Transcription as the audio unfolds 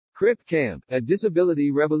CRIP CAMP, A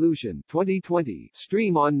Disability Revolution, 2020,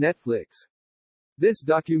 stream on Netflix. This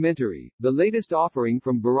documentary, the latest offering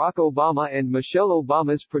from Barack Obama and Michelle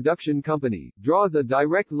Obama's production company, draws a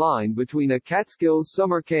direct line between a Catskills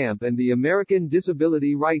summer camp and the American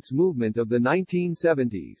disability rights movement of the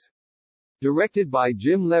 1970s. Directed by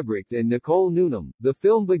Jim LeBrecht and Nicole Newnham, the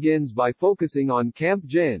film begins by focusing on Camp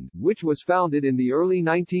Gen, which was founded in the early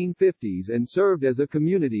 1950s and served as a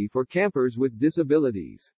community for campers with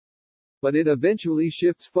disabilities. But it eventually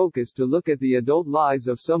shifts focus to look at the adult lives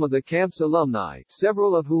of some of the camp's alumni,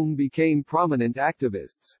 several of whom became prominent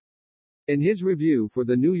activists. In his review for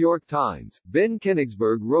the New York Times, Ben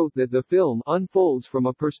Kenigsberg wrote that the film unfolds from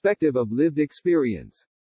a perspective of lived experience.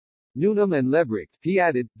 Newnham and LeBrecht, he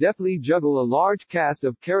added, deftly juggle a large cast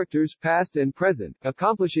of characters past and present,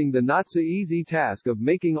 accomplishing the not-so-easy task of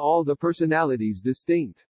making all the personalities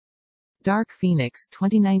distinct. Dark Phoenix,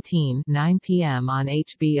 2019, 9 p.m. on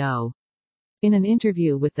HBO. In an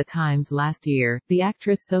interview with The Times last year, the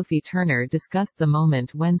actress Sophie Turner discussed the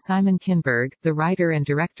moment when Simon Kinberg, the writer and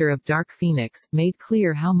director of Dark Phoenix, made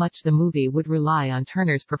clear how much the movie would rely on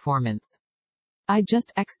Turner's performance. "I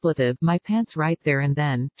just expletive my pants right there and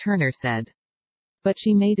then," Turner said. But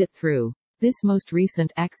she made it through. This most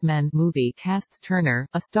recent X-Men movie casts Turner,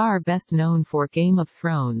 a star best known for Game of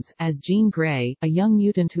Thrones, as Jean Grey, a young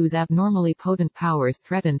mutant whose abnormally potent powers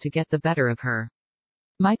threaten to get the better of her.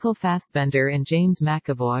 Michael Fassbender and James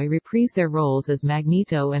McAvoy reprise their roles as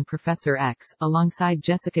Magneto and Professor X, alongside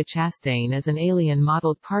Jessica Chastain as an alien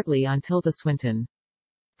modeled partly on Tilda Swinton.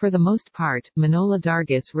 For the most part, Manohla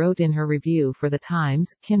Dargis wrote in her review for The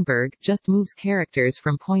Times, Kinberg just moves characters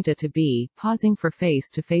from point A to B, pausing for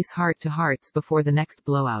face-to-face heart-to-hearts before the next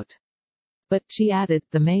blowout. But, she added,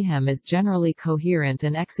 the mayhem is generally coherent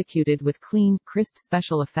and executed with clean, crisp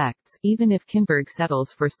special effects, even if Kinberg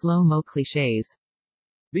settles for slow-mo clichés.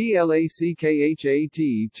 BLACKHAT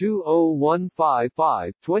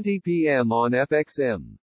 20155, 20 p.m. on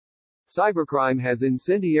FXM. Cybercrime has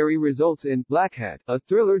incendiary results in Black Hat, a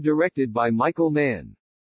thriller directed by Michael Mann.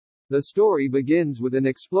 The story begins with an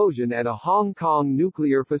explosion at a Hong Kong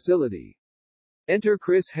nuclear facility. Enter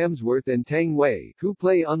Chris Hemsworth and Tang Wei, who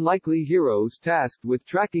play unlikely heroes tasked with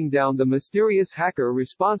tracking down the mysterious hacker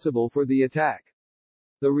responsible for the attack.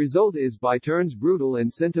 The result is by turns brutal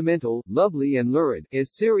and sentimental, lovely and lurid,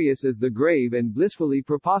 as serious as the grave and blissfully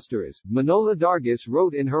preposterous, Manohla Dargis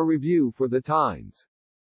wrote in her review for The Times.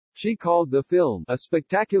 She called the film a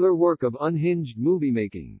spectacular work of unhinged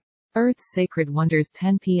movie-making. Earth's Sacred Wonders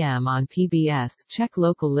 10 p.m. on PBS, check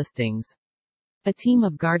local listings. A team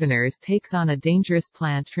of gardeners takes on a dangerous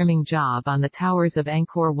plant trimming job on the towers of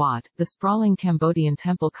Angkor Wat, the sprawling Cambodian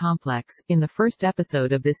temple complex, in the first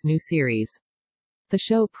episode of this new series. The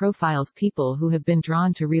show profiles people who have been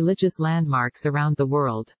drawn to religious landmarks around the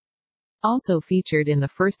world. Also featured in the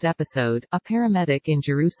first episode, a paramedic in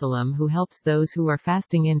Jerusalem who helps those who are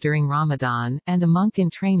fasting in during Ramadan, and a monk in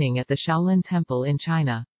training at the Shaolin Temple in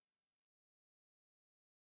China.